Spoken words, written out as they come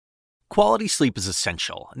Quality sleep is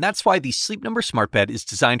essential, and that's why the Sleep Number Smart Bed is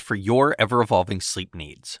designed for your ever-evolving sleep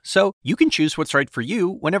needs. So you can choose what's right for you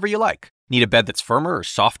whenever you like. Need a bed that's firmer or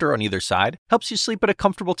softer on either side? Helps you sleep at a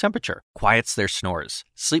comfortable temperature, quiets their snores.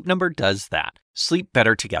 Sleep Number does that. Sleep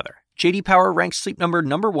better together. J.D. Power ranks Sleep Number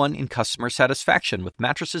 #1 in customer satisfaction with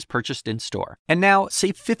mattresses purchased in-store. And now,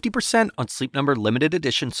 save 50% on Sleep Number limited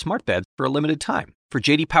edition smart beds for a limited time. For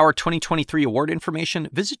J.D. Power 2023 award information,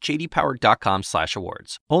 visit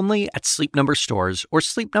jdpower.com/awards. Only at Sleep Number stores or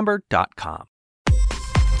sleepnumber.com.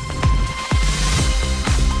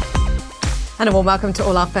 And a warm welcome to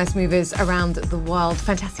all our first movers around the world.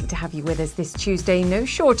 Fantastic to have you with us this Tuesday. No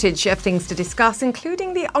shortage of things to discuss,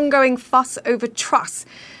 including the ongoing fuss over Truss.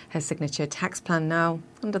 Her signature tax plan now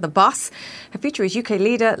under the bus. Her future as UK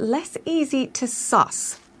leader less easy to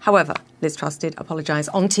suss. However, Liz Truss did apologise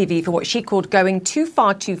on TV for what she called going too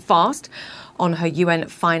far too fast on her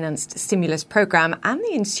UN-financed stimulus programme and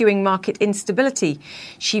the ensuing market instability.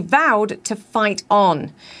 She vowed to fight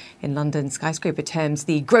on. In London skyscraper terms,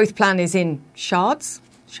 the growth plan is in shard,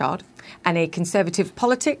 and a Conservative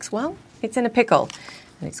politics, well, it's in a pickle.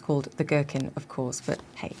 And it's called the gherkin, of course. But,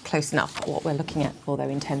 hey, close enough. What we're looking at, although,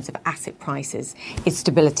 in terms of asset prices, is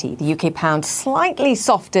stability. The UK pound slightly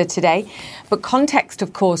softer today. But context,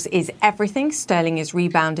 of course, is everything. Sterling has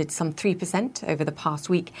rebounded some 3% over the past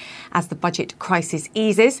week as the budget crisis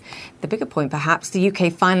eases. The bigger point, perhaps, the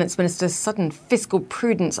UK Finance Minister's sudden fiscal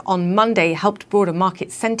prudence on Monday helped broader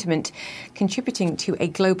market sentiment, contributing to a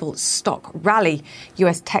global stock rally.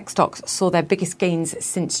 US tech stocks saw their biggest gains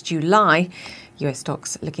since July. US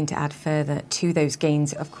stocks looking to add further to those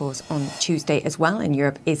gains, of course, on Tuesday as well. And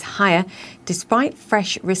Europe is higher, despite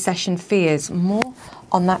fresh recession fears. More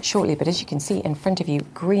on that shortly. But as you can see in front of you,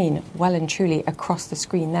 green well and truly across the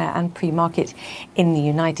screen there, and pre-market in the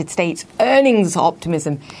United States. Earnings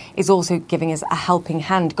optimism is also giving us a helping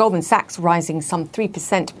hand. Goldman Sachs rising some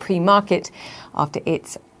 3% pre-market after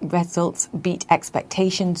its results beat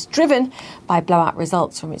expectations, driven by blowout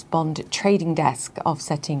results from its bond trading desk,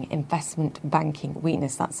 offsetting investment banking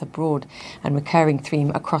weakness. That's a broad and recurring theme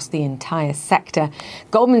across the entire sector.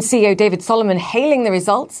 Goldman CEO David Solomon hailing the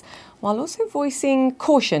results, while also voicing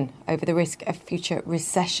caution over the risk of future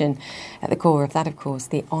recession. At the core of that, of course,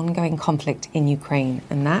 the ongoing conflict in Ukraine.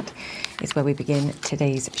 And that is where we begin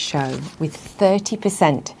today's show, with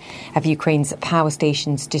 30% of Ukraine's power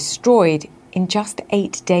stations destroyed in just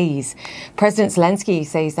 8 days. President Zelensky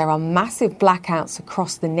says there are massive blackouts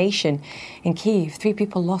across the nation. In Kyiv, 3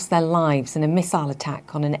 people lost their lives in a missile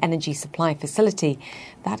attack on an energy supply facility.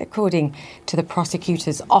 That, according to the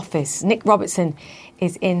prosecutor's office. Nick Robertson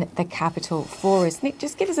is in the capital for us. Nick,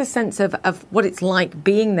 just give us a sense of what it's like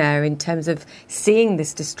being there in terms of seeing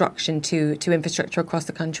this destruction to infrastructure across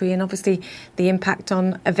the country, and obviously the impact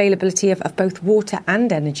on availability of both water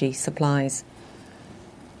and energy supplies.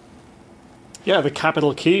 Yeah, the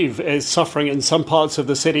capital, Kyiv, is suffering in some parts of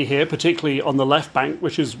the city here, particularly on the left bank,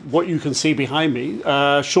 which is what you can see behind me.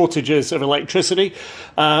 Shortages of electricity,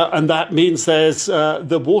 and that means there's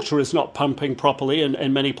the water is not pumping properly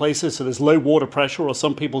in many places, so there's low water pressure, or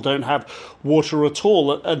some people don't have water at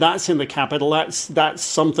all. And that's in the capital. That's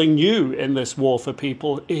something new in this war for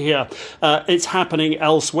people here. It's happening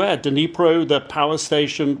elsewhere. Dnipro, the power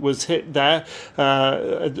station, was hit there.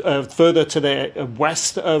 Further to the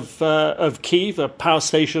west of Kyiv, a power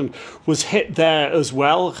station was hit there as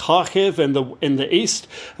well. Kharkiv in the east,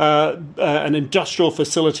 an industrial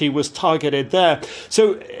facility was targeted there.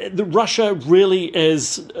 So Russia really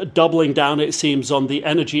is doubling down, it seems, on the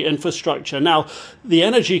energy infrastructure. Now, the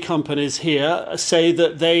energy companies here say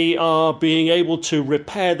that they are being able to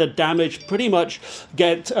repair the damage, pretty much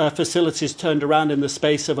get facilities turned around in the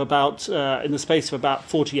space of about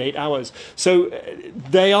 48 hours. So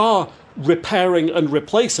they are repairing and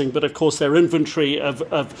replacing, but of course their inventory of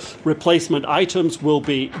replacement items will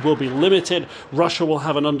be limited. Russia will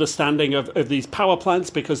have an understanding of these power plants,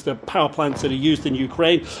 because the power plants that are used in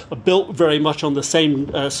Ukraine are built very much on the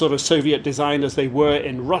same sort of Soviet design as they were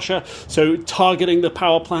in Russia. So targeting the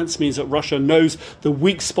power plants means that Russia knows the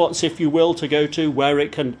weak spots, if you will, to go to, where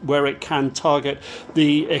it can target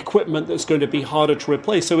the equipment that's going to be harder to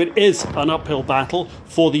replace. So it is an uphill battle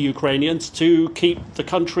for the Ukrainians to keep the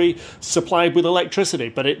country supplied with electricity,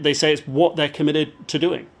 but they say it's what they're committed to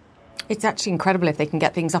doing. It's actually incredible if they can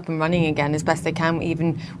get things up and running again as best they can,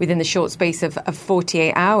 even within the short space of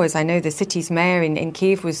 48 hours. I know the city's mayor in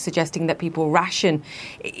Kyiv was suggesting that people ration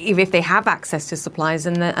if they have access to supplies,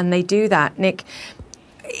 and they do that. Nick,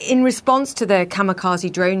 in response to the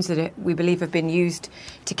kamikaze drones that we believe have been used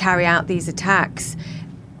to carry out these attacks,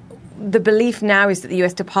 the belief now is that the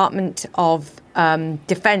US Department of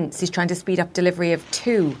Defense is trying to speed up delivery of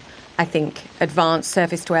 2 I think, advanced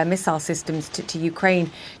surface-to-air missile systems to Ukraine.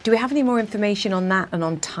 Do we have any more information on that and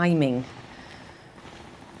on timing?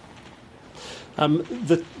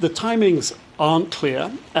 The timings aren't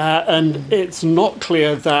clear, and it's not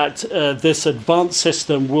clear that this advanced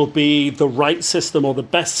system will be the right system or the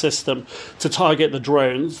best system to target the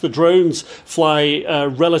drones. The drones fly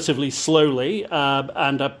relatively slowly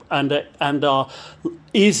and are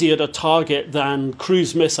easier to target than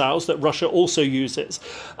cruise missiles that Russia also uses.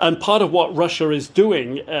 And part of what Russia is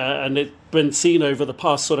doing, and it's been seen over the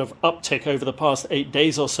past sort of uptick over the past 8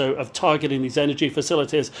 days or so of targeting these energy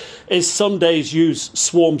facilities, is some days use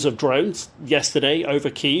swarms of drones. Yesterday over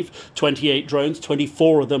Kyiv, 28 drones,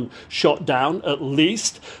 24 of them shot down at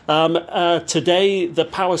least. Today, the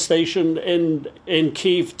power station in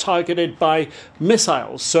Kyiv targeted by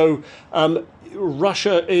missiles. So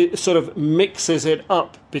Russia sort of mixes it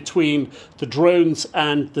up between the drones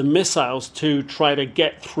and the missiles to try to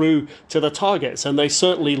get through to the targets. And they're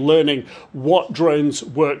certainly learning what drones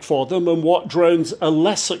work for them and what drones are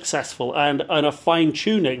less successful, and are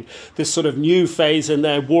fine-tuning this sort of new phase in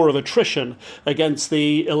their war of attrition against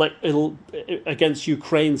against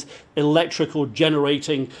Ukraine's electrical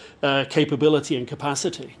generating capability and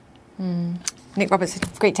capacity. Nick Roberts,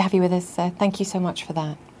 great to have you with us. Thank you so much for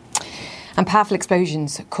that. And powerful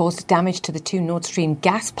explosions caused damage to the 2 Nord Stream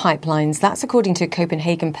gas pipelines. That's according to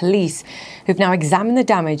Copenhagen police, who've now examined the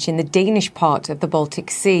damage in the Danish part of the Baltic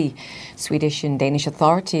Sea. Swedish and Danish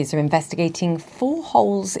authorities are investigating 4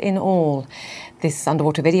 holes in all. This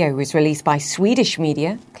underwater video was released by Swedish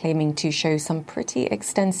media, claiming to show some pretty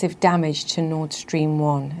extensive damage to Nord Stream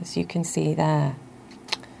 1, as you can see there.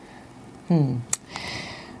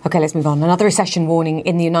 OK, let's move on. Another recession warning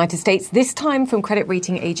in the United States, this time from credit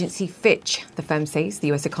rating agency Fitch. The firm says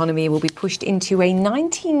the US economy will be pushed into a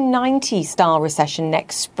 1990-style recession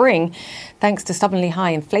next spring, thanks to stubbornly high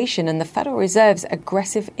inflation and the Federal Reserve's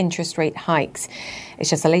aggressive interest rate hikes. It's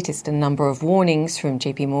just the latest in a number of warnings from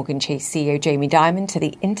JP Morgan Chase CEO Jamie Dimon to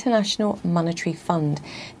the International Monetary Fund,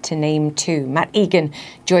 to name 2. Matt Egan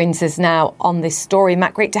joins us now on this story.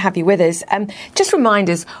 Matt, great to have you with us. Just remind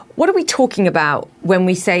us, what are we talking about when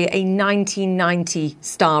we say a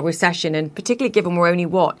 1990-style recession, and particularly given we're only,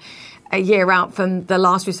 a year out from the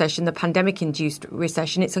last recession, the pandemic-induced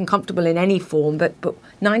recession? It's uncomfortable in any form, but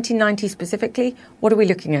 1990 specifically, what are we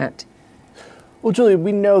looking at? Well, Julia,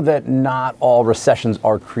 we know that not all recessions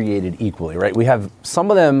are created equally, right? Some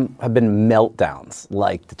of them have been meltdowns,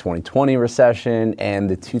 like the 2020 recession and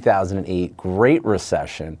the 2008 Great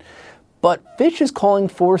Recession. But Fitch is calling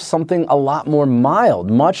for something a lot more mild,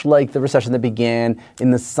 much like the recession that began in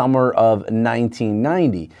the summer of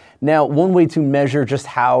 1990. Now, one way to measure just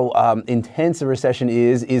how intense a recession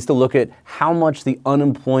is to look at how much the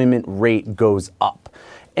unemployment rate goes up.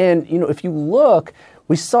 And, if you look,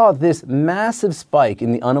 we saw this massive spike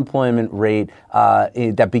in the unemployment rate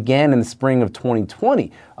that began in the spring of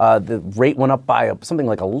 2020. The rate went up by something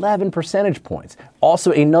like 11 percentage points.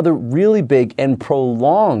 Also, another really big and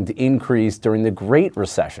prolonged increase during the Great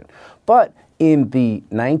Recession. But in the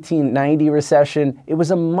 1990 recession, it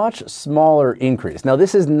was a much smaller increase. Now,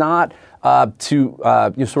 this is not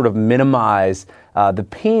to sort of minimize the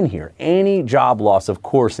pain here. Any job loss, of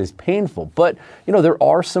course, is painful. But, there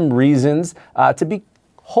are some reasons to be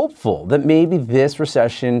hopeful that maybe this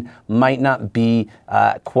recession might not be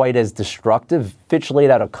quite as destructive. Fitch laid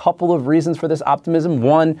out a couple of reasons for this optimism.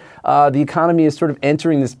 One, the economy is sort of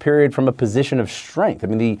entering this period from a position of strength. I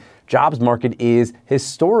mean, the jobs market is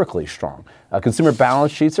historically strong. Consumer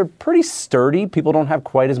balance sheets are pretty sturdy. People don't have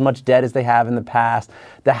quite as much debt as they have in the past.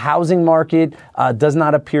 The housing market does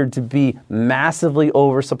not appear to be massively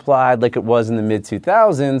oversupplied like it was in the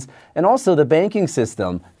mid-2000s. And also the banking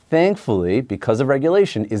system, thankfully, because of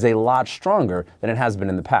regulation, is a lot stronger than it has been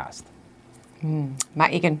in the past.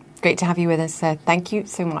 Matt Egan, great to have you with us. Thank you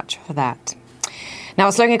so much for that. Now,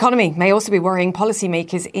 a slowing economy may also be worrying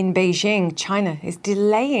policymakers in Beijing. China is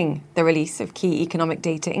delaying the release of key economic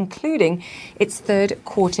data, including its third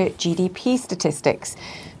quarter GDP statistics.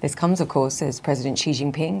 This comes, of course, as President Xi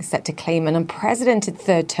Jinping is set to claim an unprecedented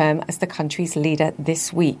third term as the country's leader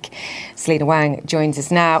this week. Selena Wang joins us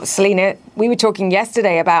now. Selena, we were talking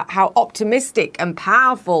yesterday about how optimistic and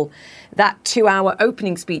powerful that 2-hour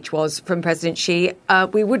opening speech was from President Xi.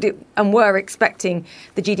 We would and were expecting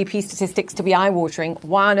the GDP statistics to be eye-watering.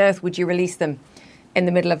 Why on earth would you release them in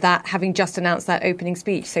the middle of that, having just announced that opening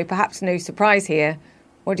speech? So perhaps no surprise here.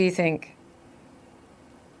 What do you think?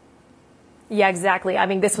 Yeah, exactly. I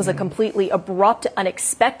mean, this was a completely abrupt,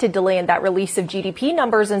 unexpected delay in that release of GDP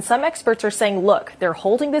numbers. And some experts are saying, look, they're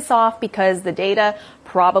holding this off because the data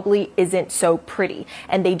probably isn't so pretty.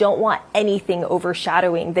 And they don't want anything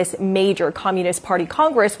overshadowing this major Communist Party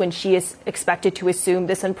Congress when she is expected to assume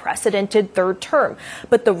this unprecedented third term.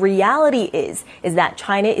 But the reality is that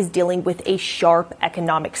China is dealing with a sharp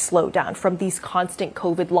economic slowdown from these constant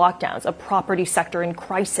COVID lockdowns, a property sector in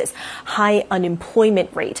crisis, high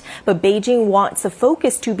unemployment rate. But Beijing wants the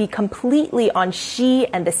focus to be completely on Xi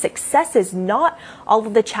and the successes, not all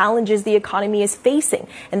of the challenges the economy is facing.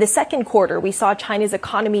 In the second quarter, we saw China's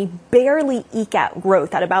economy barely eke out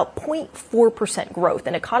growth at about 0.4% growth.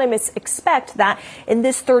 And economists expect that in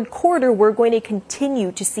this third quarter, we're going to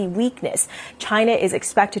continue to see weakness. China is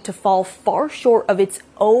expected to fall far short of its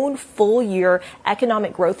own full year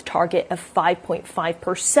economic growth target of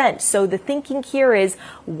 5.5%. So the thinking here is,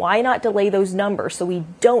 why not delay those numbers so we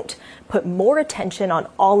don't put more attention on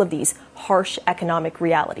all of these harsh economic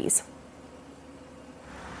realities?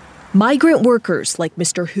 Migrant workers like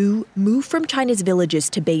Mr. Hu move from China's villages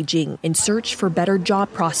to Beijing in search for better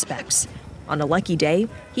job prospects. On a lucky day,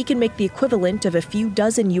 he can make the equivalent of a few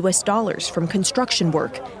dozen US dollars from construction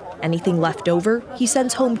work. Anything left over, he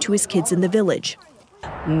sends home to his kids in the village.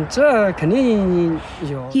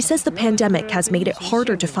 He says the pandemic has made it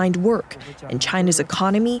harder to find work, and China's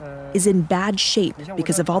economy is in bad shape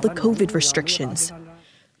because of all the COVID restrictions.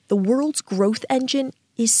 The world's growth engine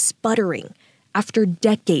is sputtering. After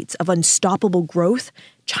decades of unstoppable growth,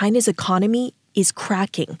 China's economy is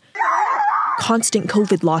cracking. Constant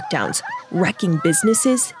COVID lockdowns, wrecking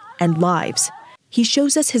businesses and lives. He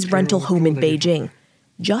shows us his rental home in Beijing.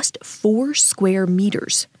 Just 4 square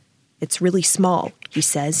meters. It's really small, he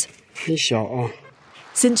says.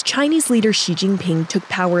 Since Chinese leader Xi Jinping took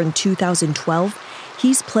power in 2012,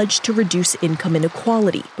 he's pledged to reduce income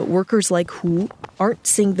inequality, but workers like Hu aren't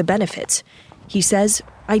seeing the benefits. He says,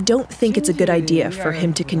 I don't think it's a good idea for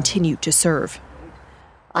him to continue to serve.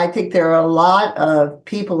 I think there are a lot of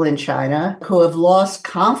people in China who have lost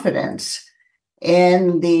confidence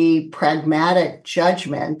in the pragmatic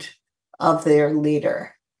judgment of their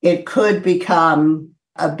leader. It could become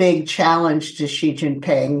a big challenge to Xi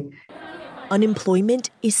Jinping.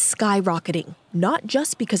 Unemployment is skyrocketing, not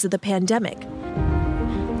just because of the pandemic.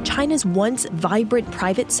 China's once vibrant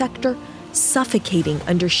private sector suffocating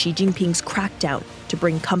under Xi Jinping's crackdown to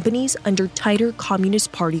bring companies under tighter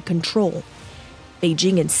Communist Party control.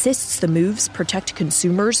 Beijing insists the moves protect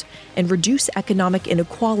consumers and reduce economic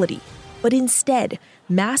inequality. But instead,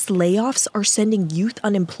 mass layoffs are sending youth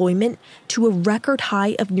unemployment to a record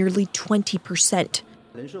high of nearly 20%.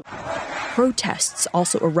 Protests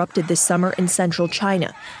also erupted this summer in central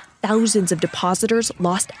China. Thousands of depositors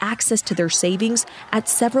lost access to their savings at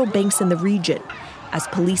several banks in the region. As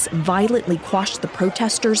police violently quashed the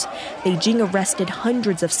protesters, Beijing arrested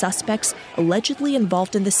hundreds of suspects allegedly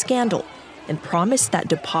involved in the scandal and promised that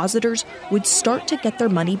depositors would start to get their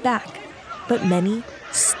money back. But many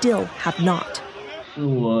still have not.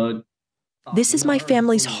 This is my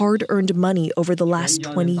family's hard-earned money over the last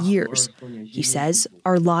 20 years. He says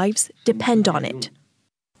our lives depend on it.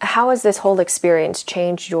 How has this whole experience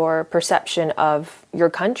changed your perception of your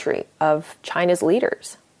country, of China's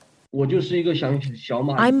leaders?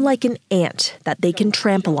 I'm like an ant that they can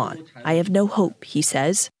trample on. I have no hope, he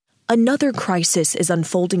says. Another crisis is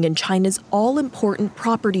unfolding in China's all-important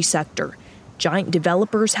property sector. Giant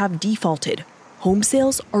developers have defaulted. Home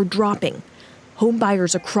sales are dropping. Home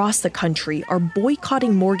buyers across the country are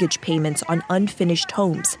boycotting mortgage payments on unfinished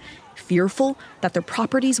homes, fearful that their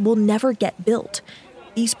properties will never get built.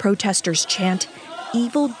 These protesters chant,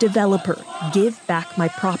 "Evil developer, give back my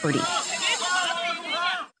property."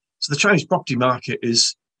 So the Chinese property market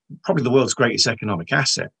is probably the world's greatest economic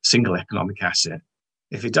asset, single economic asset.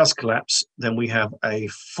 If it does collapse, then we have a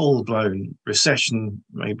full-blown recession,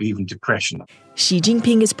 maybe even depression. Xi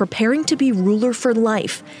Jinping is preparing to be ruler for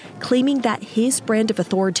life, claiming that his brand of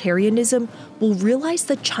authoritarianism will realize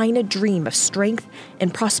the China dream of strength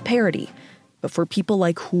and prosperity. But for people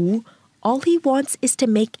like Hu, all he wants is to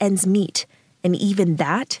make ends meet, and even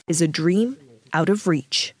that is a dream out of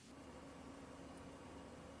reach.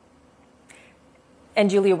 And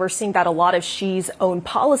Julia, we're seeing that a lot of Xi's own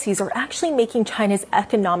policies are actually making China's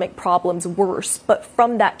economic problems worse. But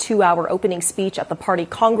from that 2-hour opening speech at the party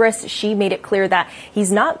Congress, Xi made it clear that he's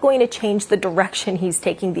not going to change the direction he's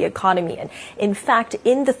taking the economy in. In fact,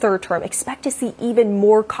 in the third term, expect to see even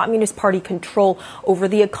more Communist Party control over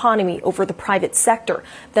the economy, over the private sector.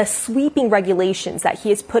 The sweeping regulations that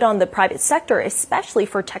he has put on the private sector, especially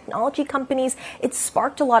for technology companies, it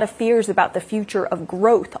sparked a lot of fears about the future of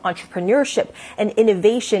growth, entrepreneurship, and innovation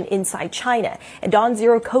innovation inside China. And on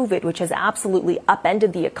zero COVID, which has absolutely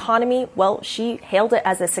upended the economy, well, she hailed it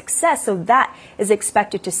as a success. So that is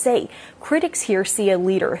expected to say. Critics here see a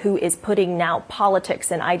leader who is putting now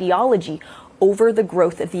politics and ideology over the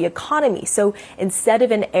growth of the economy. So instead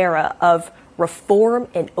of an era of reform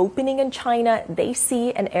and opening in China, they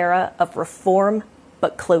see an era of reform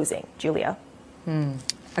but closing. Julia.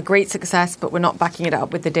 A great success, but we're not backing it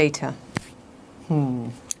up with the data.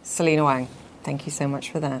 Selena Wang, thank you so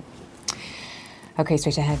much for that. Okay,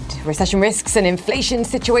 straight ahead. Recession risks and inflation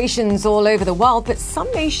situations all over the world, but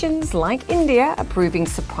some nations like India are proving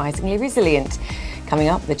surprisingly resilient. Coming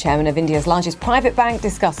up, the chairman of India's largest private bank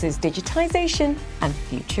discusses digitization and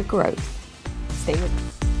future growth. Stay with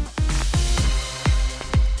us.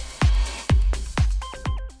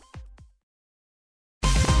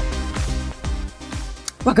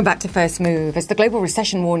 Welcome back to First Move. As the global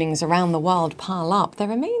recession warnings around the world pile up, there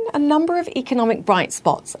remain a number of economic bright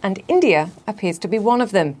spots, and India appears to be one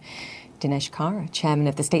of them. Dinesh Khara, chairman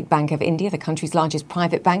of the State Bank of India, the country's largest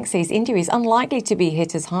private bank, says India is unlikely to be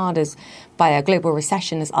hit as hard by a global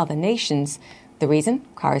recession as other nations. The reason?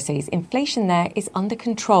 Khara says inflation there is under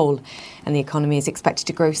control, and the economy is expected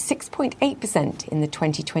to grow 6.8% in the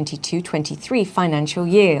 2022-23 financial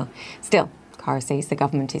year. Still, Khara says the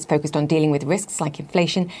government is focused on dealing with risks like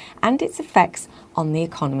inflation and its effects on the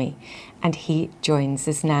economy. And he joins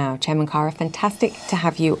us now. Chairman Khara, fantastic to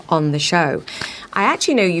have you on the show. I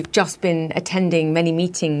actually know you've just been attending many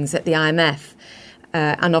meetings at the IMF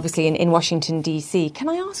and obviously in Washington, D.C. Can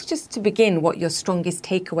I ask just to begin what your strongest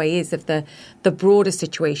takeaway is of the broader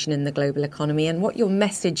situation in the global economy and what your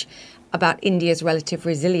message about India's relative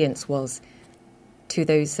resilience was to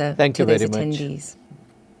those attendees?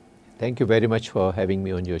 Thank you very much for having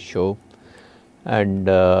me on your show. And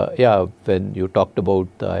when you talked about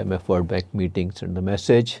the IMF World Bank meetings and the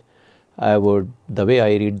message, the way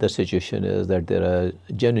I read the situation is that there are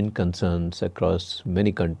genuine concerns across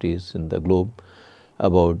many countries in the globe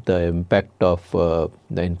about the impact of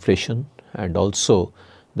the inflation, and also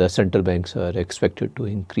the central banks are expected to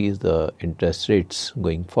increase the interest rates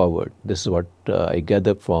going forward. This is what I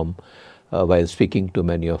gather from while speaking to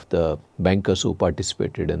many of the bankers who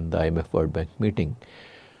participated in the IMF World Bank meeting.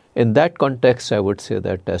 In that context, I would say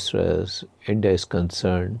that as far as India is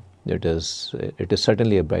concerned, it is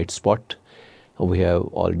certainly a bright spot. We have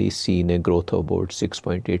already seen a growth of about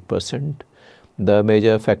 6.8%. The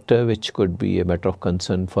major factor which could be a matter of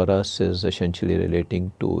concern for us is essentially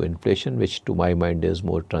relating to inflation, which to my mind is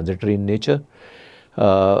more transitory in nature.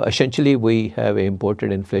 Essentially, we have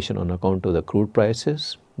imported inflation on account of the crude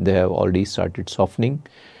prices. They have already started softening.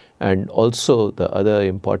 And also the other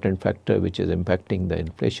important factor which is impacting the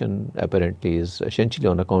inflation apparently is essentially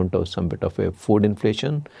on account of some bit of a food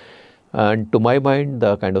inflation. And to my mind,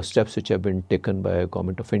 the kind of steps which have been taken by the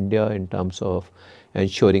government of India in terms of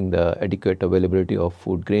ensuring the adequate availability of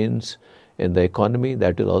food grains in the economy,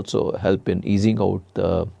 that will also help in easing out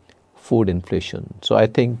the food inflation. So I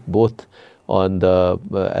think both on the,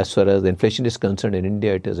 as far as the inflation is concerned in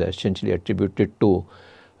India, it is essentially attributed to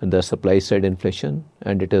the supply side inflation,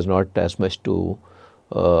 and it is not as much to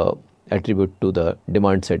attribute to the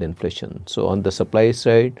demand side inflation. So on the supply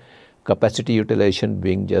side, capacity utilization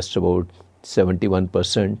being just about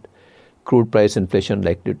 71%, crude price inflation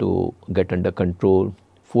likely to get under control,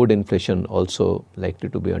 food inflation also likely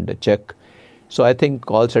to be under check. So I think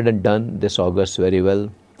all said and done, this augurs very well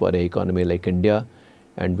for an economy like India,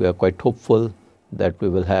 and we are quite hopeful that we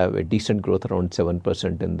will have a decent growth around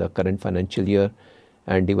 7% in the current financial year.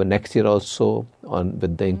 And even next year also,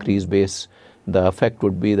 with the increased base, the effect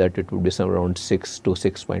would be that it would be somewhere around 6 to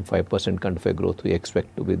 6.5% kind of a growth we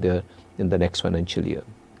expect to be there in the next financial year.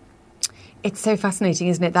 It's so fascinating,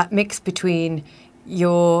 isn't it? That mix between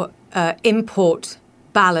your import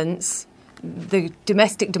balance, the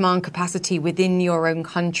domestic demand capacity within your own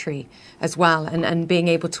country as well, and being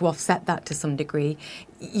able to offset that to some degree.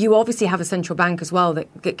 You obviously have a central bank as well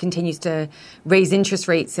that continues to raise interest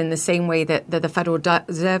rates in the same way that the Federal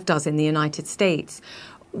Reserve does in the United States.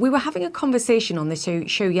 We were having a conversation on this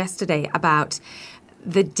show yesterday about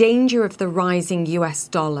the danger of the rising US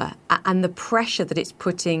dollar and the pressure that it's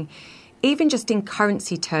putting, even just in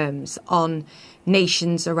currency terms, on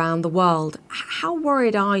nations around the world. How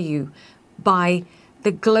worried are you by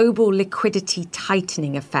the global liquidity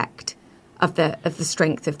tightening effect of the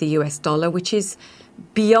strength of the US dollar, which is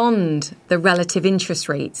beyond the relative interest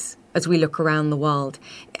rates as we look around the world?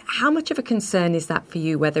 How much of a concern is that for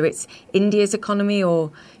you, whether it's India's economy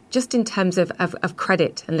or just in terms of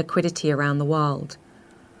credit and liquidity around the world?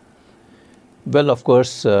 Well, of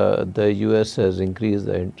course, the US has increased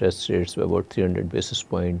the interest rates by about 300 basis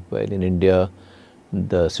points, while in India,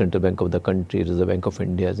 the central bank of the country, Reserve Bank of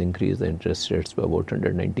India, has increased the interest rates by about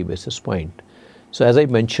 190 basis points. So as I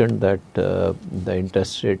mentioned that the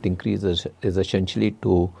interest rate increase is essentially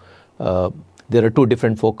to, there are two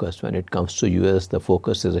different focus. When it comes to US, the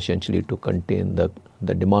focus is essentially to contain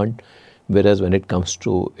the demand, whereas when it comes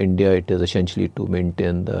to India, it is essentially to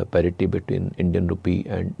maintain the parity between Indian rupee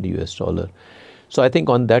and the US dollar. So I think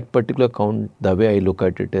on that particular count, the way I look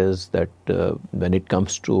at it is that when it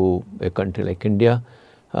comes to a country like India,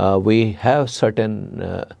 we have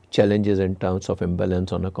certain challenges in terms of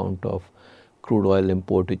imbalance on account of crude oil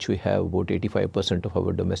import, which we have. About 85% of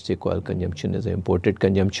our domestic oil consumption is imported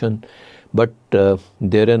consumption. But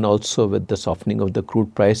therein also, with the softening of the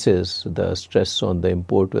crude prices, the stress on the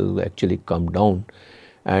import will actually come down.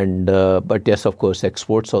 And but yes, of course,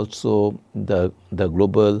 exports also, the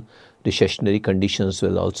global recessionary conditions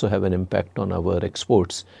will also have an impact on our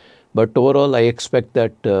exports. But overall, I expect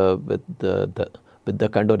that with the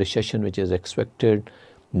kind of recession which is expected,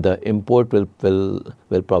 the import will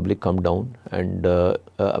probably come down,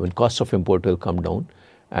 and cost of import will come down,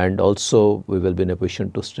 and also we will be in a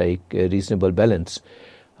position to strike a reasonable balance.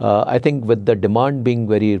 I think with the demand being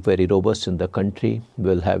very, very robust in the country,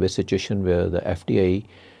 we'll have a situation where the FDI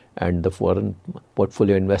and the foreign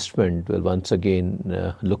portfolio investment will once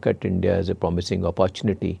again look at India as a promising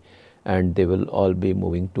opportunity, and they will all be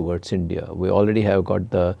moving towards India. We already have got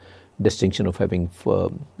the distinction of having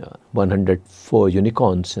 104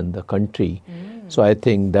 unicorns in the country. So I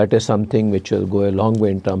think that is something which will go a long way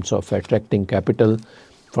in terms of attracting capital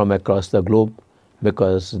from across the globe,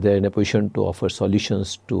 because they're in a position to offer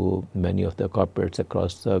solutions to many of the corporates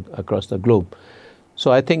across the globe.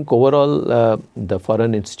 So I think overall, the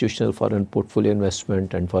foreign institutional, foreign portfolio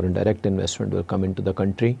investment and foreign direct investment will come into the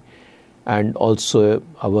country, and also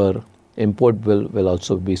our import will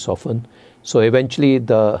also be softened. So eventually,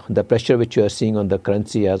 the pressure which you are seeing on the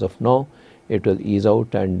currency as of now, it will ease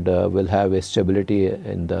out, and will have a stability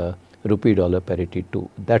in the rupee dollar parity too.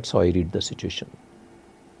 That's how I read the situation.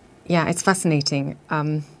 Yeah, it's fascinating.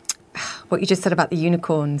 What you just said about the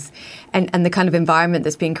unicorns and the kind of environment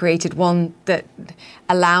that's being created, one that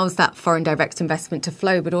allows that foreign direct investment to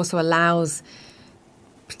flow, but also allows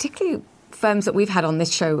particularly firms that we've had on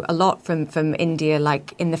this show a lot from India,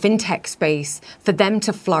 like in the fintech space, for them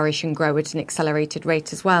to flourish and grow at an accelerated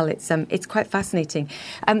rate as well. It's quite fascinating.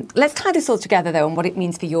 Let's tie this all together, though, on what it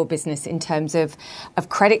means for your business in terms of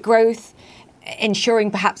credit growth, ensuring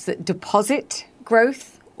perhaps that deposit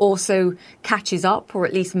growth also catches up, or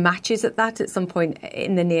at least matches at some point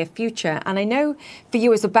in the near future. And I know for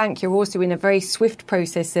you as a bank, you're also in a very swift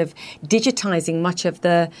process of digitizing much of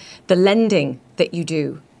the lending that you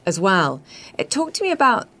do as well. Talk to me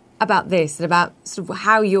about this, and about sort of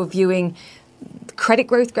how you're viewing credit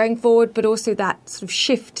growth going forward, but also that sort of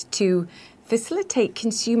shift to facilitate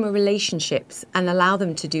consumer relationships and allow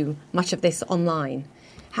them to do much of this online.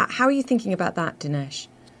 How are you thinking about that, Dinesh?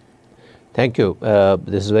 Thank you.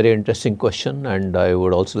 This is a very interesting question, and I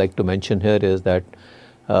would also like to mention here is that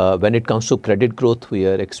when it comes to credit growth, we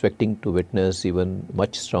are expecting to witness even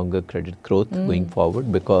much stronger credit growth going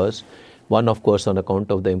forward, because one, of course, on account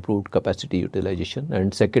of the improved capacity utilization,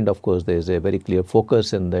 and second, of course, there is a very clear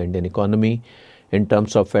focus in the Indian economy in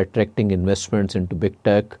terms of attracting investments into big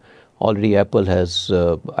tech. Already Apple has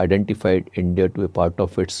identified India to be part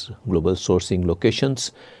of its global sourcing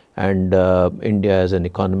locations, and India as an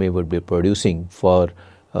economy would be producing for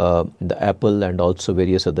the Apple and also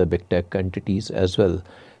various other big tech entities as well.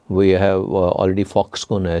 We have already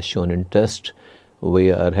Foxconn has shown interest.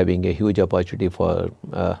 We are having a huge opportunity for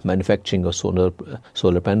manufacturing of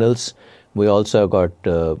solar panels. We also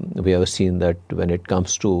we have seen that when it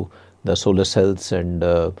comes to the solar cells and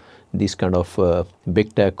these kind of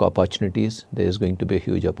big tech opportunities, there is going to be a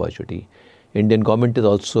huge opportunity. Indian government is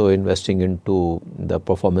also investing into the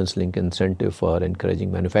performance link incentive for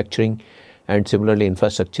encouraging manufacturing, and similarly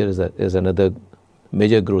infrastructure is another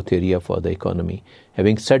major growth area for the economy.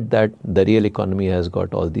 Having said that, the real economy has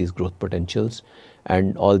got all these growth potentials,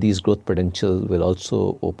 and all these growth potential will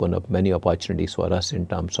also open up many opportunities for us in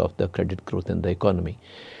terms of the credit growth in the economy.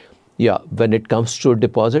 Yeah, when it comes to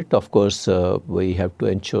deposit, of course, we have to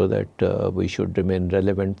ensure that we should remain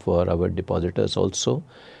relevant for our depositors also.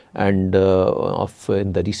 And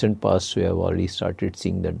in the recent past, we have already started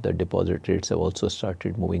seeing that the deposit rates have also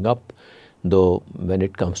started moving up. Though when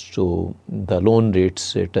it comes to the loan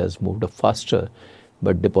rates, it has moved up faster,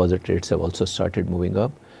 but deposit rates have also started moving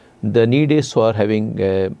up. The need is for having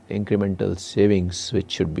incremental savings,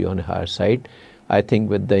 which should be on a higher side. I think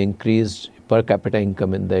with the increased per capita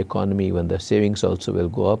income in the economy, even the savings also will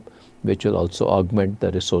go up, which will also augment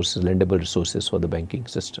the resources, lendable resources for the banking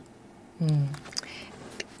system.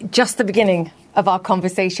 just the beginning of our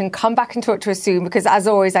conversation. Come back and talk to us soon, because as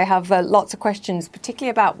always, I have lots of questions, particularly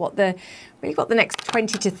about what the next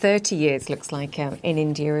 20 to 30 years looks like in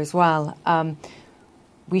India as well.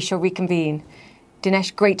 We shall reconvene.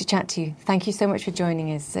 Dinesh, great to chat to you. Thank you so much for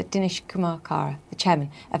joining us. Dinesh Kumar Khara, the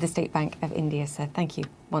chairman of the State Bank of India. So thank you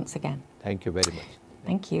once again. Thank you very much.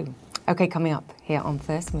 Thank you. OK, coming up here on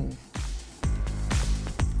First Move.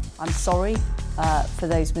 I'm sorry for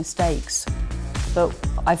those mistakes, but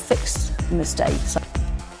I fixed the mistakes.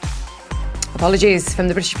 Apologies from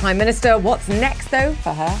the British Prime Minister. What's next, though,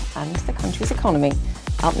 for her and the country's economy?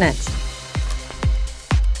 Up next.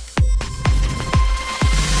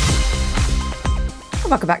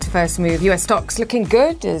 Welcome back to First Move. US stocks looking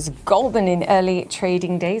good as gold in early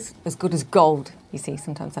trading days. As good as gold. You see,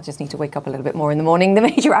 sometimes I just need to wake up a little bit more in the morning. The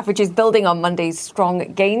major averages building on Monday's strong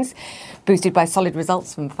gains, boosted by solid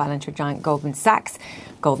results from financial giant Goldman Sachs.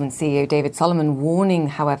 Goldman CEO David Solomon warning,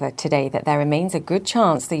 however, today that there remains a good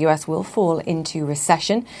chance the US will fall into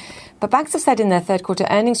recession. But banks have said in their third quarter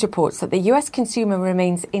earnings reports that the US consumer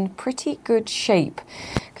remains in pretty good shape.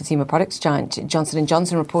 Consumer products giant Johnson &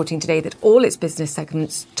 Johnson reporting today that all its business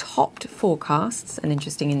segments topped forecasts, an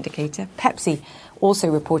interesting indicator. Pepsi also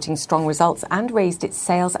reporting strong results and raised its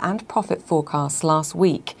sales and profit forecasts last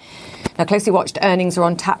week. Now, closely watched earnings are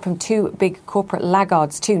on tap from two big corporate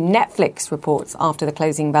laggards too. Netflix reports after the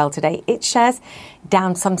closing bell today. Its shares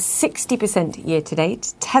down some 60% year to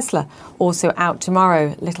date. Tesla also out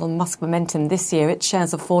tomorrow. Little Musk momentum this year. Its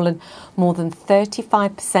shares have fallen more than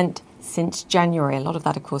 35% since January. A lot of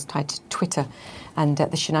that, of course, tied to Twitter and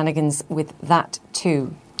the shenanigans with that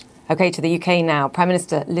too. OK, to the UK now. Prime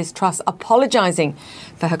Minister Liz Truss apologising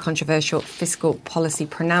for her controversial fiscal policy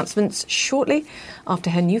pronouncements shortly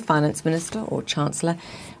after her new finance minister, or chancellor,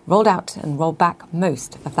 rolled out and rolled back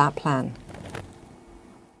most of that plan.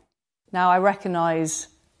 Now, I recognise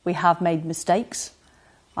we have made mistakes.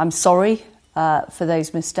 I'm sorry for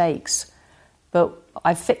those mistakes, but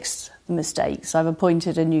I've fixed the mistakes. I've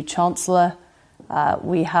appointed a new chancellor.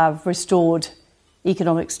 We have restored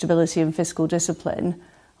economic stability and fiscal discipline.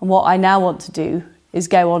 And what I now want to do is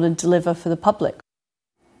go on and deliver for the public.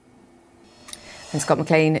 And Scott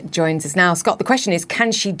McLean joins us now. Scott, the question is,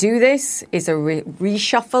 can she do this? Is a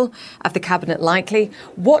reshuffle of the cabinet likely?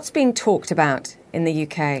 What's being talked about in the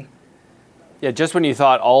UK? Yeah, just when you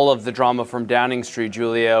thought all of the drama from Downing Street,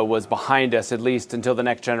 Julia, was behind us, at least until the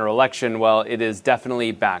next general election, well, it is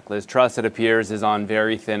definitely back. Liz Truss, it appears, is on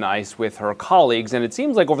very thin ice with her colleagues. And it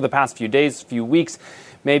seems like over the past few days, few weeks,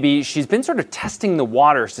 maybe she's been sort of testing the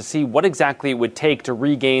waters to see what exactly it would take to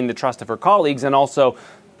regain the trust of her colleagues and also,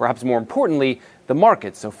 perhaps more importantly, the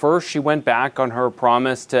market. So first, she went back on her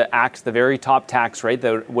promise to axe the very top tax rate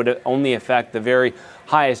that would only affect the very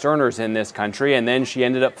highest earners in this country. And then she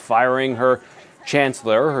ended up firing her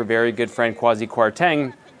chancellor, her very good friend Kwasi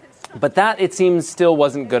Kwarteng. But that, it seems, still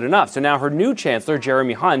wasn't good enough. So now her new chancellor,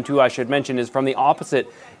 Jeremy Hunt, who I should mention is from the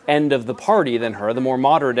opposite end of the party than her, the more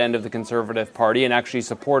moderate end of the Conservative Party, and actually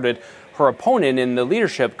supported her opponent in the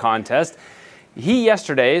leadership contest. He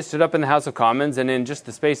yesterday stood up in the House of Commons and in just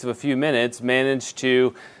the space of a few minutes managed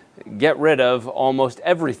to get rid of almost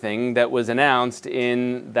everything that was announced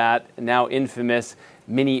in that now infamous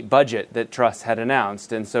mini budget that Truss had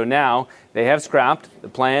announced. And so now they have scrapped the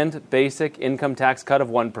planned basic income tax cut of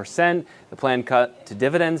 1%, the planned cut to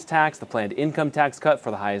dividends tax, the planned income tax cut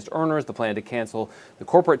for the highest earners, the plan to cancel the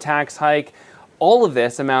corporate tax hike. All of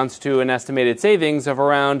this amounts to an estimated savings of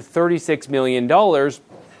around $36 million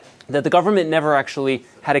that the government never actually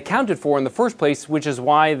had accounted for in the first place, which is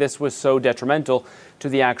why this was so detrimental to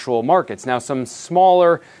the actual markets. Now, some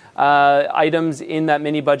smaller items in that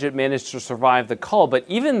mini budget managed to survive the cull, but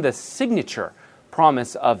even the signature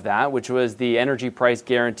promise of that, which was the energy price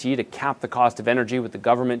guarantee to cap the cost of energy with the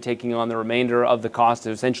government taking on the remainder of the cost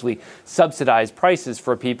to essentially subsidize prices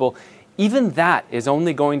for people, even that is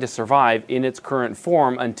only going to survive in its current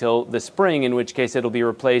form until the spring, in which case it'll be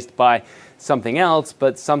replaced by something else,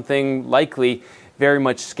 but something likely very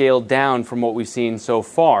much scaled down from what we've seen so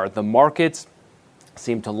far. The markets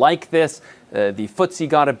seem to like this. The FTSE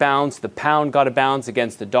got a bounce, the pound got a bounce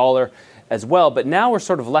against the dollar as well. But now we're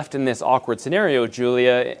sort of left in this awkward scenario,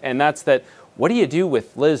 Julia, and that's that what do you do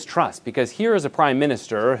with Liz Truss? Because here is a prime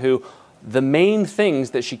minister who the main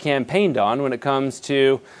things that she campaigned on when it comes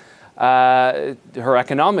to her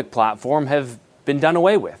economic platform have been done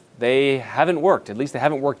away with. They haven't worked. At least they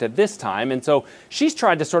haven't worked at this time. And so she's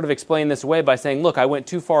tried to sort of explain this away by saying, look, I went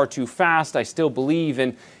too far too fast. I still believe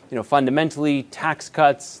in, fundamentally tax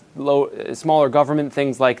cuts, smaller government,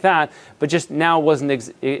 things like that. But just now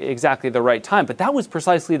wasn't exactly the right time. But that was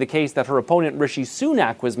precisely the case that her opponent, Rishi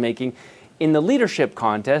Sunak, was making in the leadership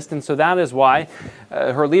contest. And so that is why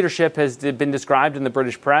her leadership has been described in the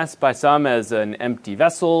British press by some as an empty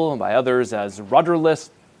vessel, by others as rudderless.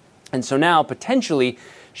 And so now, potentially,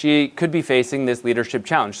 she could be facing this leadership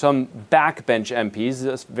challenge. Some backbench MPs,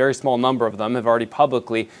 a very small number of them, have already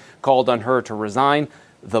publicly called on her to resign.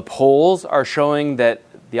 The polls are showing that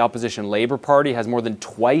the opposition Labour Party has more than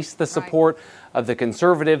twice the support of the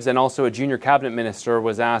Conservatives, and also a junior cabinet minister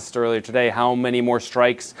was asked earlier today how many more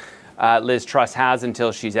strikes Liz Truss has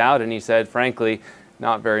until she's out, and he said, frankly,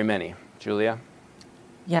 not very many. Julia?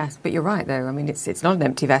 Yes, but you're right, though. I mean, it's not an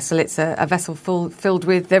empty vessel. It's a vessel filled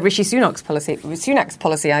with Rishi Sunak's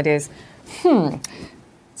policy ideas.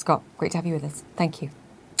 Scott, great to have you with us. Thank you.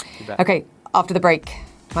 OK, after the break,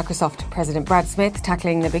 Microsoft President Brad Smith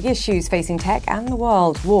tackling the big issues facing tech and the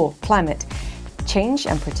world: war, climate, change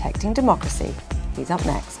and protecting democracy. He's up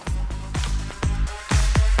next.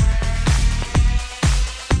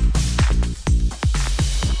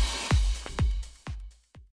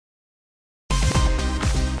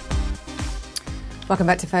 Welcome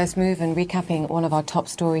back to First Move, and recapping one of our top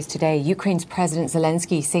stories today. Ukraine's President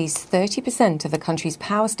Zelensky says 30% of the country's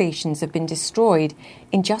power stations have been destroyed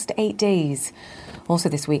in just 8 days. Also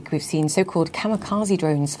this week, we've seen so-called kamikaze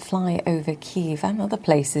drones fly over Kyiv and other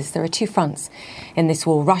places. There are two fronts in this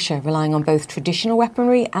war: Russia relying on both traditional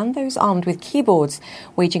weaponry and those armed with keyboards,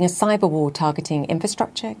 waging a cyber war targeting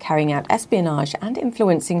infrastructure, carrying out espionage and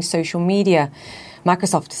influencing social media.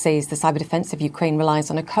 Microsoft says the cyber defense of Ukraine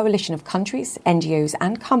relies on a coalition of countries, NGOs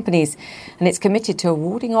and companies, and it's committed to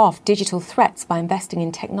warding off digital threats by investing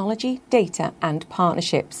in technology, data and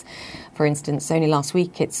partnerships. For instance, only last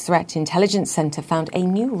week, its Threat Intelligence Centre found a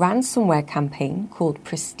new ransomware campaign called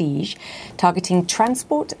Prestige, targeting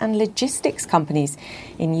transport and logistics companies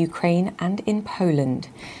in Ukraine and in Poland.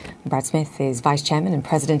 Brad Smith is Vice Chairman and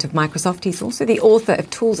President of Microsoft. He's also the author of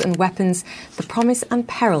Tools and Weapons, The Promise and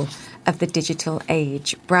Peril of the Digital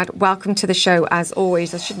Age. Brad, welcome to the show, as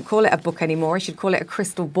always. I shouldn't call it a book anymore. I should call it a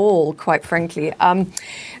crystal ball, quite frankly.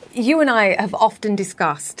 You and I have often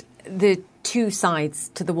discussed the two sides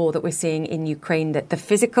to the war that we're seeing in Ukraine, that the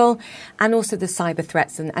physical and also the cyber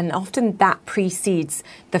threats, and often that precedes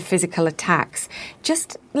the physical attacks.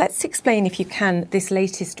 Just let's explain, if you can, this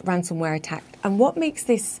latest ransomware attack and what makes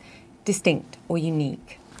this distinct or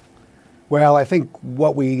unique. Well, I think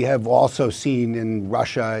what we have also seen in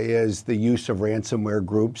Russia is the use of ransomware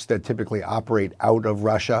groups that typically operate out of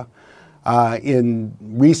Russia. In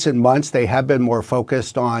recent months, they have been more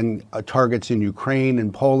focused on targets in Ukraine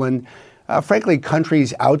and Poland, frankly,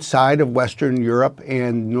 countries outside of Western Europe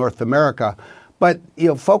and North America, but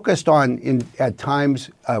focused on, at times,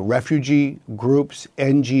 refugee groups,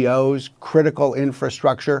 NGOs, critical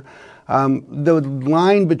infrastructure. The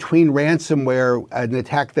line between ransomware, an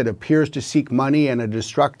attack that appears to seek money, and a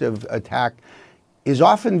destructive attack is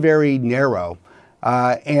often very narrow.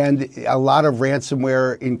 And a lot of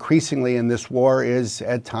ransomware increasingly in this war is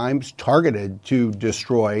at times targeted to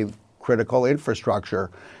destroy critical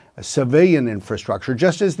infrastructure, civilian infrastructure,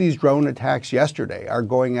 just as these drone attacks yesterday are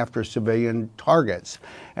going after civilian targets.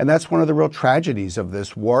 And that's one of the real tragedies of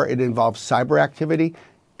this war. It involves cyber activity,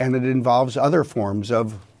 and it involves other forms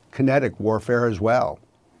of kinetic warfare as well.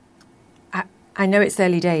 I know it's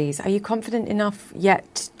early days. Are you confident enough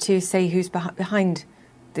yet to say who's behind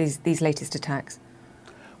these latest attacks?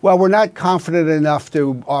 Well, we're not confident enough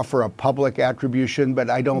to offer a public attribution, but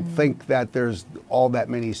I don't think that there's all that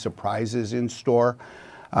many surprises in store.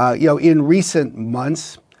 In recent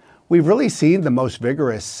months, we've really seen the most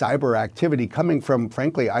vigorous cyber activity coming from,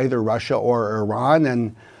 frankly, either Russia or Iran.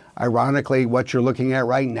 And ironically, what you're looking at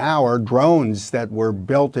right now are drones that were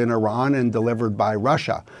built in Iran and delivered by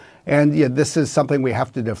Russia. And this is something we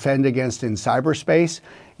have to defend against in cyberspace.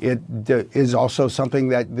 It is also something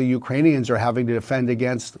that the Ukrainians are having to defend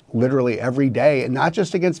against literally every day, and not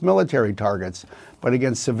just against military targets, but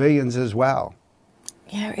against civilians as well.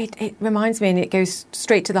 Yeah, it reminds me, and it goes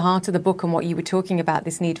straight to the heart of the book and what you were talking about,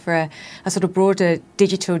 this need for a sort of broader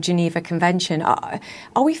digital Geneva Convention. Are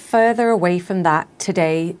we further away from that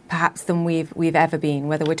today, perhaps, than we've ever been,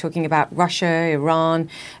 whether we're talking about Russia, Iran,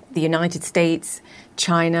 the United States,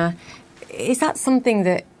 China? Is that something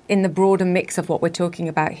that, in the broader mix of what we're talking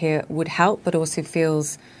about here, would help, but also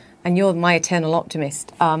feels, and you're my eternal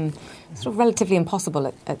optimist, sort of relatively impossible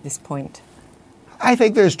at this point? I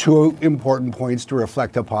think there's two important points to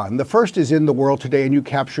reflect upon. The first is in the world today, and you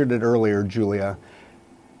captured it earlier, Julia.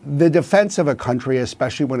 The defense of a country,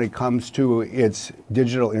 especially when it comes to its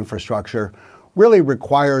digital infrastructure, really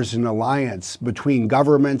requires an alliance between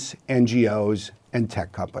governments, NGOs, and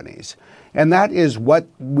tech companies. And that is what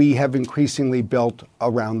we have increasingly built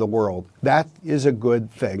around the world. That is a good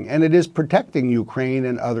thing. And it is protecting Ukraine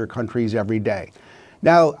and other countries every day.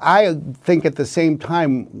 Now, I think at the same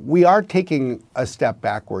time, we are taking a step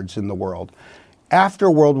backwards in the world. After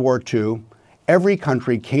World War II, every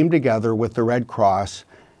country came together with the Red Cross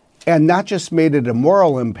and not just made it a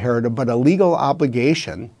moral imperative, but a legal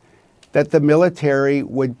obligation that the military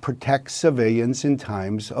would protect civilians in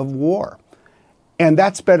times of war. And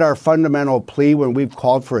that's been our fundamental plea when we've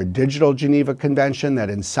called for a digital Geneva Convention,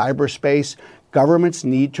 that in cyberspace, governments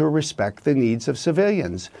need to respect the needs of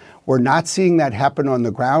civilians. We're not seeing that happen on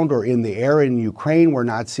the ground or in the air in Ukraine. We're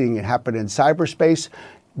not seeing it happen in cyberspace.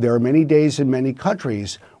 There are many days in many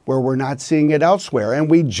countries where we're not seeing it elsewhere. And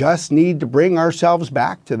we just need to bring ourselves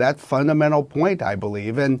back to that fundamental point, I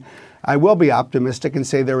believe. And I will be optimistic and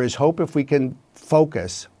say there is hope if we can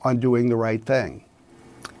focus on doing the right thing.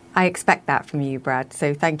 I expect that from you, Brad.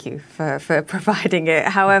 So thank you for providing it.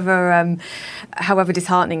 However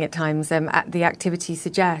disheartening at times the activity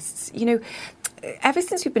suggests. You know, ever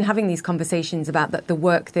since we've been having these conversations about the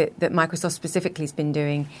work that Microsoft specifically has been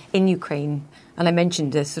doing in Ukraine, and I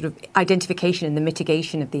mentioned the sort of identification and the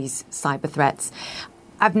mitigation of these cyber threats,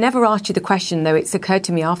 I've never asked you the question, though it's occurred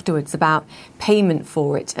to me afterwards, about payment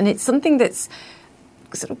for it. And it's something that's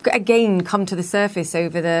sort of, again, come to the surface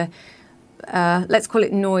over the let's call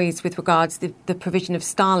it noise with regards to the provision of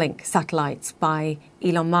Starlink satellites by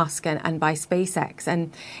Elon Musk and by SpaceX.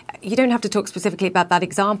 And you don't have to talk specifically about that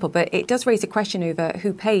example, but it does raise a question over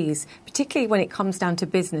who pays, particularly when it comes down to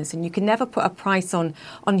business. And you can never put a price on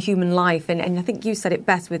human life. And I think you said it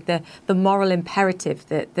best with the moral imperative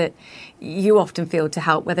that you often feel to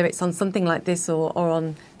help, whether it's on something like this or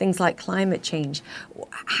on things like climate change.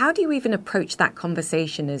 How do you even approach that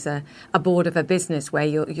conversation as a board of a business where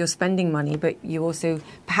you're spending money, but you also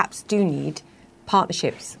perhaps do need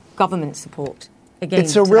partnerships, government support? Again,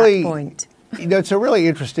 it's to that point. It's a really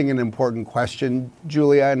interesting and important question,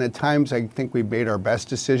 Julia. And at times I think we made our best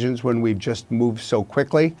decisions when we've just moved so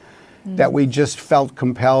quickly that we just felt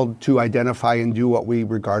compelled to identify and do what we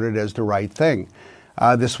regarded as the right thing.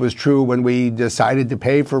 This was true when we decided to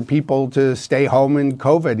pay for people to stay home in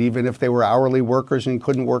COVID, even if they were hourly workers and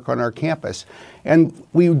couldn't work on our campus. And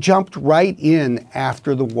we jumped right in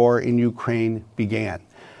after the war in Ukraine began.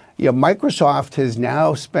 Microsoft has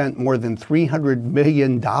now spent more than $300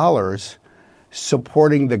 million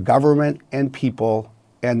supporting the government and people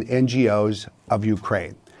and NGOs of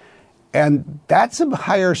Ukraine. And that's a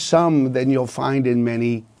higher sum than you'll find in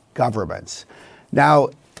many governments. Now,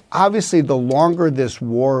 obviously, the longer this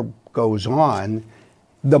war goes on,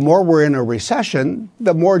 the more we're in a recession,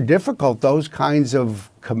 the more difficult those kinds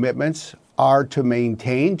of commitments are to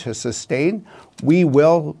maintain, to sustain. We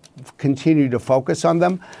will continue to focus on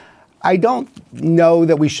them. I don't know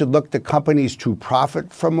that we should look to companies to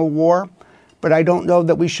profit from a war, but I don't know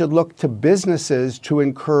that we should look to businesses to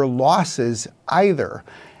incur losses either.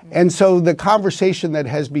 And so the conversation that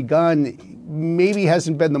has begun maybe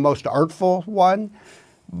hasn't been the most artful one,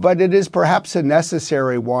 but it is perhaps a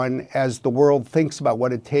necessary one as the world thinks about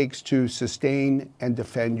what it takes to sustain and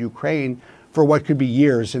defend Ukraine for what could be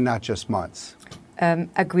years and not just months.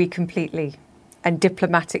 Agree completely and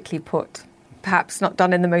diplomatically put. Perhaps not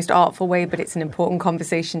done in the most artful way, but it's an important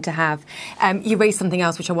conversation to have. You raised something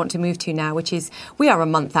else which I want to move to now, which is we are a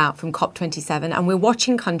month out from COP27 and we're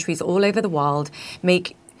watching countries all over the world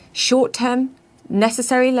make short-term,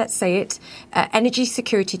 necessary, let's say it, energy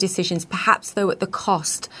security decisions, perhaps though at the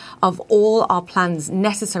cost of all our plans,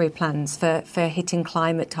 necessary plans for hitting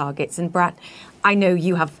climate targets. And Brad, I know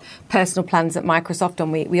you have personal plans at Microsoft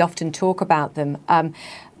and we often talk about them.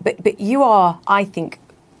 But you are, I think,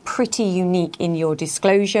 pretty unique in your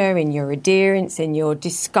disclosure, in your adherence, in your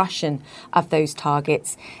discussion of those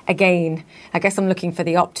targets. Again, I guess I'm looking for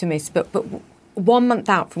the optimist, but 1 month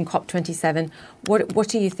out from COP27,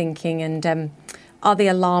 what are you thinking? And are the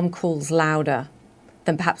alarm calls louder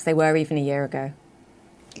than perhaps they were even a year ago?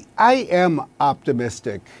 I am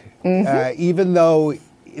optimistic, even though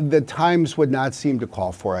the times would not seem to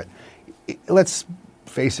call for it. Let's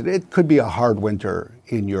face it, it could be a hard winter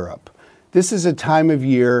in Europe. This is a time of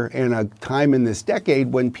year and a time in this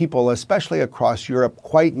decade when people, especially across Europe,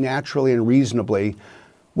 quite naturally and reasonably,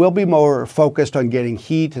 will be more focused on getting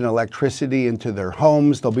heat and electricity into their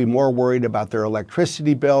homes. They'll be more worried about their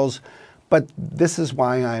electricity bills. But this is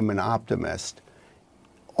why I'm an optimist.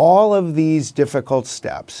 All of these difficult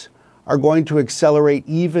steps are going to accelerate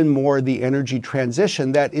even more the energy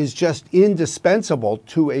transition that is just indispensable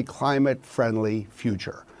to a climate-friendly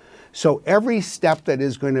future. So every step that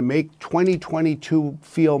is going to make 2022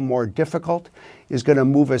 feel more difficult is going to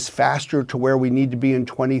move us faster to where we need to be in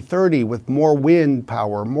 2030 with more wind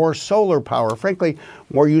power, more solar power, frankly,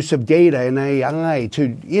 more use of data and AI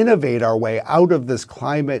to innovate our way out of this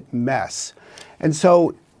climate mess. And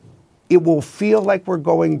so it will feel like we're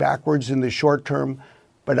going backwards in the short term,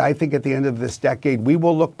 but I think at the end of this decade, we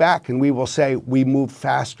will look back and we will say we moved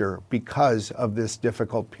faster because of this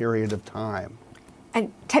difficult period of time.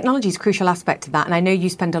 And technology is a crucial aspect to that. And I know you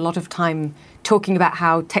spend a lot of time talking about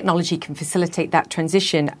how technology can facilitate that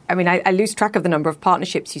transition. I mean, I lose track of the number of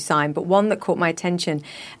partnerships you sign, but one that caught my attention,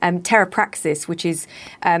 TerraPraxis, which is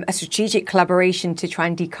a strategic collaboration to try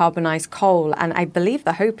and decarbonise coal. And I believe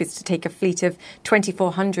the hope is to take a fleet of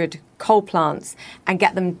 2,400 coal plants and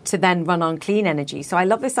get them to then run on clean energy. So I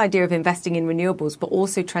love this idea of investing in renewables, but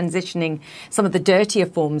also transitioning some of the dirtier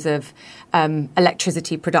forms of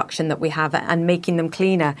electricity production that we have and making them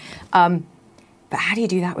cleaner. But how do you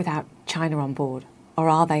do that without China on board? Or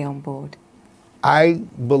are they on board? I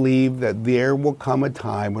believe that there will come a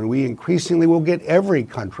time when we increasingly will get every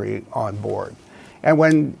country on board. And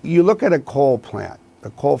when you look at a coal plant, a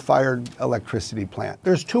coal-fired electricity plant,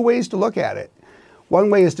 there's two ways to look at it. One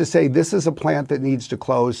way is to say this is a plant that needs to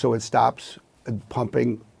close so it stops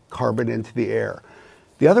pumping carbon into the air.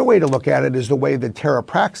 The other way to look at it is the way that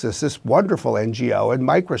TerraPraxis, this wonderful NGO, and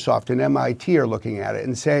Microsoft and MIT are looking at it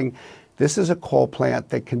and saying, this is a coal plant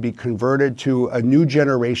that can be converted to a new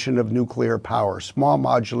generation of nuclear power, small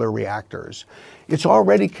modular reactors. It's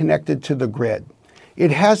already connected to the grid.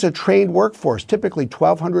 It has a trained workforce, typically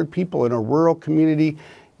 1,200 people in a rural community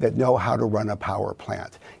that know how to run a power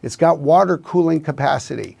plant. It's got water cooling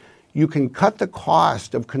capacity. You can cut the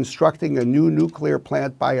cost of constructing a new nuclear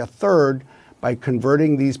plant by a third by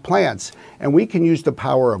converting these plants. And we can use the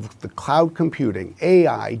power of the cloud computing,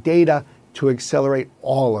 AI, data to accelerate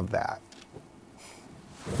all of that.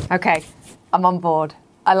 Okay, I'm on board.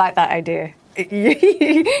 I like that idea.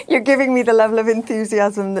 You're giving me the level of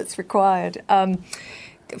enthusiasm that's required.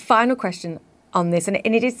 Final question on this, and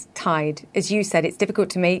it is tied, as you said, it's difficult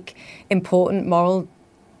to make important moral,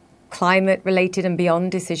 climate-related and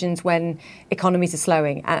beyond decisions when economies are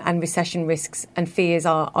slowing and recession risks and fears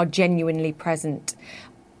are genuinely present.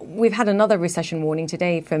 We've had another recession warning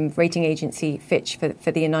today from rating agency Fitch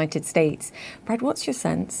for the United States. Brad, what's your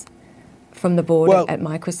sense from the board at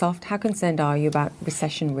Microsoft? How concerned are you about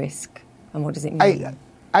recession risk and what does it mean?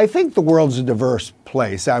 I think the world's a diverse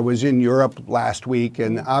place. I was in Europe last week,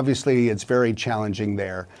 and obviously it's very challenging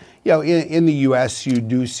there. You know, in the U.S., you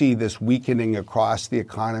do see this weakening across the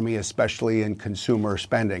economy, especially in consumer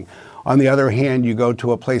spending. On the other hand, you go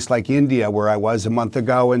to a place like India, where I was a month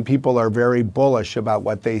ago, and people are very bullish about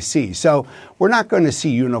what they see. So we're not going to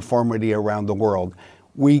see uniformity around the world.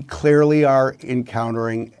 We clearly are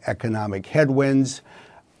encountering economic headwinds.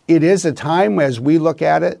 It is a time, as we look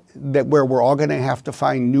at it, that where we're all going to have to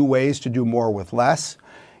find new ways to do more with less.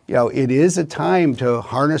 You know, it is a time to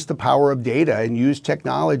harness the power of data and use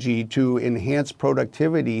technology to enhance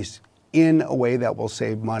productivity in a way that will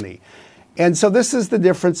save money. And so this is the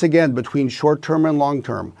difference, again, between short-term and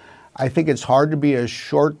long-term. I think it's hard to be a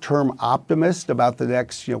short-term optimist about the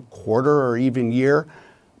next quarter or even year,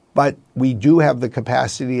 but we do have the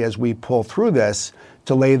capacity as we pull through this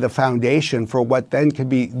to lay the foundation for what then could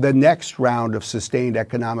be the next round of sustained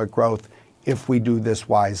economic growth if we do this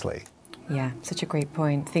wisely. Yeah, such a great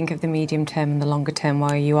point. Think of the medium term and the longer term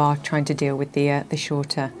while you are trying to deal with the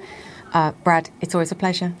shorter. Brad, it's always a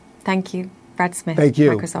pleasure. Thank you. Brad Smith, Thank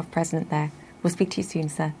you. Microsoft president there. We'll speak to you soon,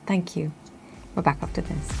 sir. Thank you. We're back after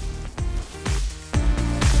this.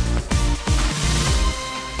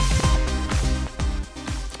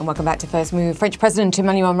 And welcome back to First Move. French President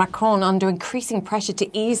Emmanuel Macron under increasing pressure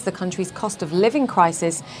to ease the country's cost of living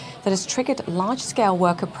crisis that has triggered large-scale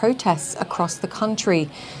worker protests across the country.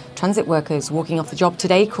 Transit workers walking off the job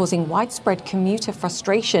today, causing widespread commuter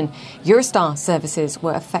frustration. Eurostar services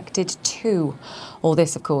were affected too. All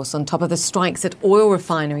this, of course, on top of the strikes at oil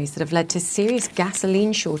refineries that have led to serious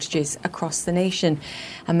gasoline shortages across the nation.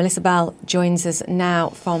 And Melissa Bell joins us now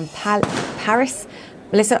from Paris.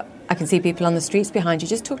 Melissa, I can see people on the streets behind you.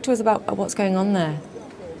 Just talk to us about what's going on there.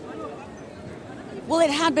 Well, it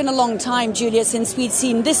had been a long time, Julia, since we'd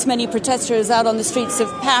seen this many protesters out on the streets of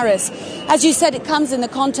Paris. As you said, it comes in the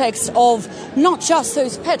context of not just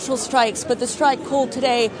those petrol strikes, but the strike called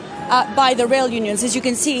today by the rail unions. As you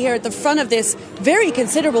can see here at the front of this very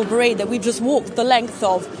considerable parade that we've just walked the length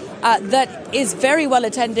of, that is very well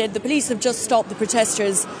attended. The police have just stopped the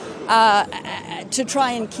protesters to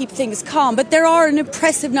try and keep things calm. But there are an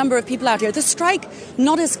impressive number of people out here. The strike,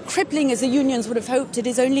 not as crippling as the unions would have hoped. It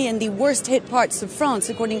is only in the worst hit parts of France,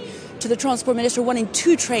 according to the Transport Minister, 1 in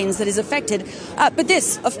 2 trains that is affected. But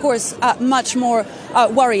this, of course, much more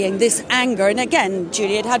worrying, this anger. And again,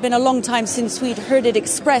 Julie, it had been a long time since we'd heard it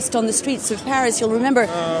expressed on the streets of Paris. You'll remember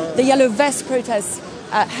the Yellow Vest protests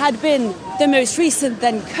had been the most recent,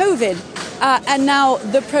 then COVID, and now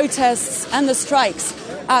the protests and the strikes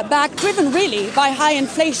back, driven really by high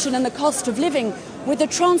inflation and the cost of living, with the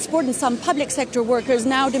transport and some public sector workers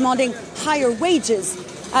now demanding higher wages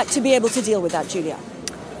to be able to deal with that, Julia.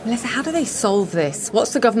 Melissa, how do they solve this?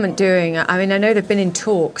 What's the government doing? I mean, I know they've been in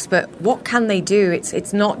talks, but what can they do?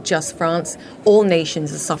 It's not just France. All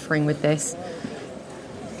nations are suffering with this.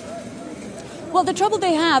 Well, the trouble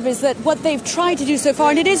they have is that what they've tried to do so far,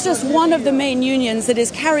 and it is just one of the main unions that is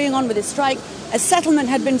carrying on with its strike, a settlement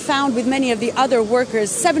had been found with many of the other workers,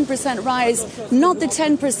 7% rise, not the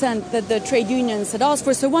 10% that the trade unions had asked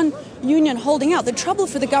for. So one union holding out. The trouble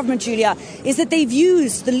for the government, Julia, is that they've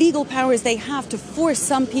used the legal powers they have to force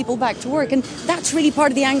some people back to work. And that's really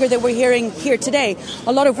part of the anger that we're hearing here today.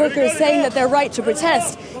 A lot of workers saying that their right to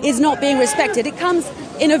protest is not being respected. It comes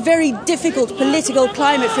in a very difficult political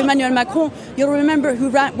climate for Emmanuel Macron. You'll remember who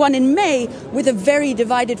won in May with a very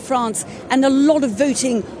divided France and a lot of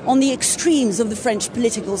voting on the extremes of the French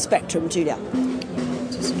political spectrum, Julia.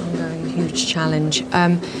 Just an ongoing huge challenge.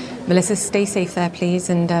 Melissa, stay safe there, please.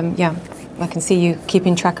 And I can see you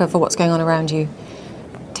keeping track of what's going on around you.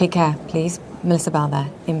 Take care, please. Melissa Bell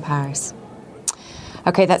there in Paris.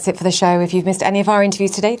 OK, that's it for the show. If you've missed any of our interviews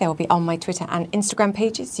today, they will be on my Twitter and Instagram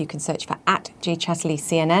pages. You can search for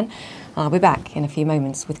 @JChatterleyCNN. I'll be back in a few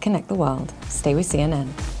moments with Connect the World. Stay with CNN.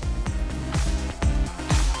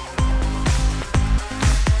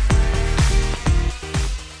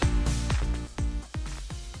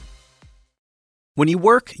 When you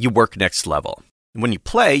work next level. And when you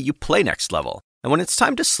play next level. And when it's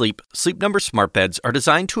time to sleep, Sleep Number smart beds are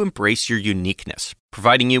designed to embrace your uniqueness,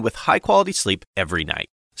 providing you with high-quality sleep every night.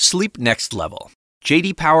 Sleep next level.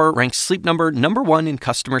 J.D. Power ranks Sleep Number #1 in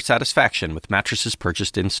customer satisfaction with mattresses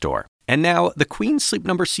purchased in-store. And now, the Queen Sleep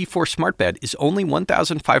Number C4 smart bed is only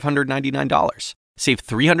 $1,599. Save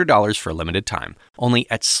 $300 for a limited time, only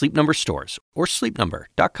at Sleep Number stores or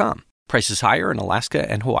sleepnumber.com. Prices higher in Alaska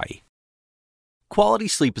and Hawaii. Quality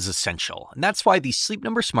sleep is essential, and that's why the Sleep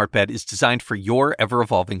Number smart bed is designed for your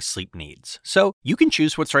ever-evolving sleep needs. So you can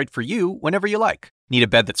choose what's right for you whenever you like. Need a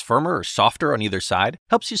bed that's firmer or softer on either side?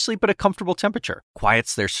 Helps you sleep at a comfortable temperature.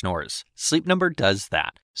 Quiets their snores. Sleep Number does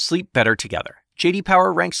that. Sleep better together. J.D.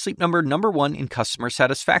 Power ranks Sleep Number #1 in customer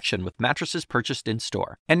satisfaction with mattresses purchased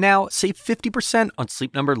in-store. And now, save 50% on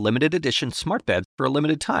Sleep Number limited edition smart beds for a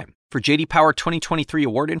limited time. For J.D. Power 2023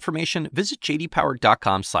 award information, visit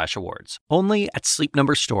jdpower.com/awards. Only at Sleep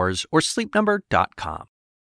Number stores or sleepnumber.com.